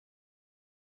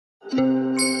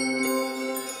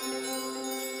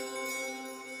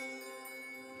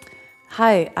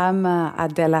Hi, I'm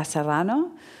Adela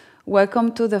Serrano.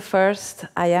 Welcome to the first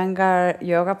Iyengar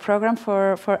Yoga program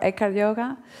for Ekhart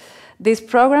Yoga. This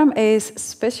program is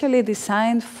specially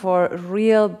designed for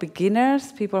real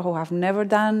beginners, people who have never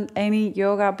done any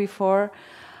yoga before,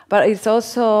 but it's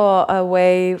also a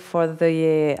way for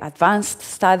the advanced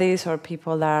studies or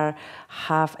people that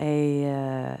have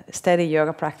a steady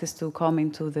yoga practice to come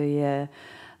into the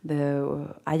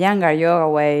Iyengar Yoga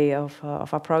way of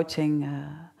approaching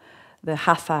the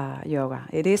Hatha Yoga.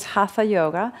 It is Hatha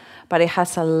Yoga, but it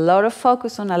has a lot of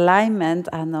focus on alignment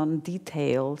and on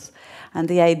details. And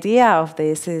the idea of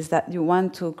this is that you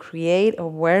want to create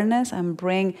awareness and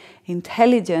bring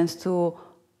intelligence to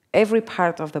every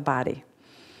part of the body.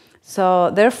 So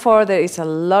therefore, there is a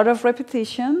lot of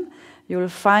repetition. You will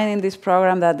find in this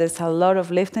program that there's a lot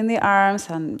of lifting the arms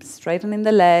and straightening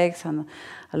the legs and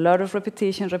a lot of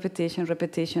repetition, repetition,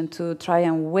 repetition to try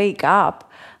and wake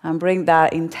up and bring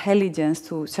that intelligence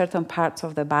to certain parts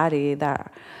of the body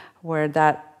where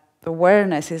that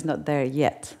awareness is not there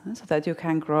yet, so that you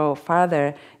can grow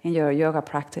farther in your yoga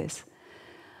practice.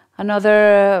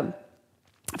 Another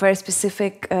very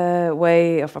specific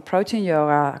way of approaching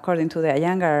yoga, according to the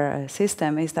Iyengar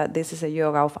system, is that this is a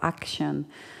yoga of action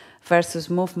versus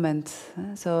movement.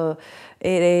 So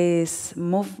it is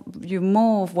you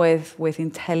move with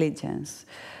intelligence.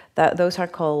 Those are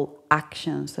called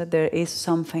actions, that there is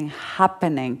something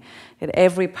happening in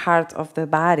every part of the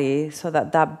body, so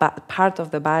that part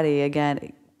of the body,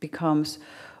 again, becomes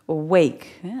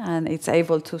awake, and it's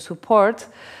able to support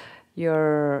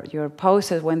your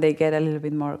poses when they get a little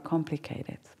bit more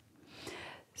complicated.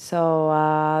 So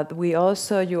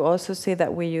you also see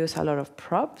that we use a lot of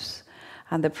props.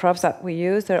 And the props that we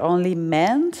use, they're only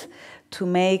meant to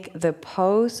make the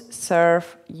pose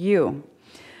serve you.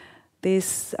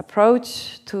 This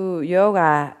approach to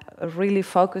yoga really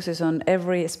focuses on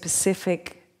every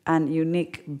specific and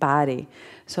unique body.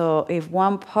 So if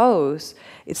one pose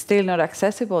is still not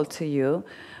accessible to you,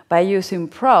 by using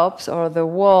props or the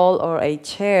wall or a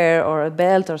chair or a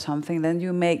belt or something, then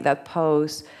you make that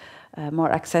pose more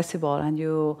accessible, and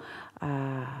you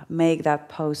make that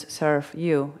pose serve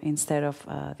you instead of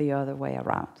the other way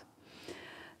around.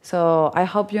 So I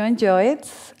hope you enjoy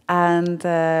it, and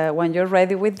when you're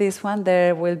ready with this one,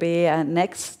 there will be a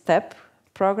next step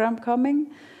program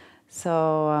coming.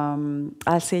 So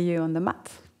I'll see you on the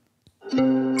mat.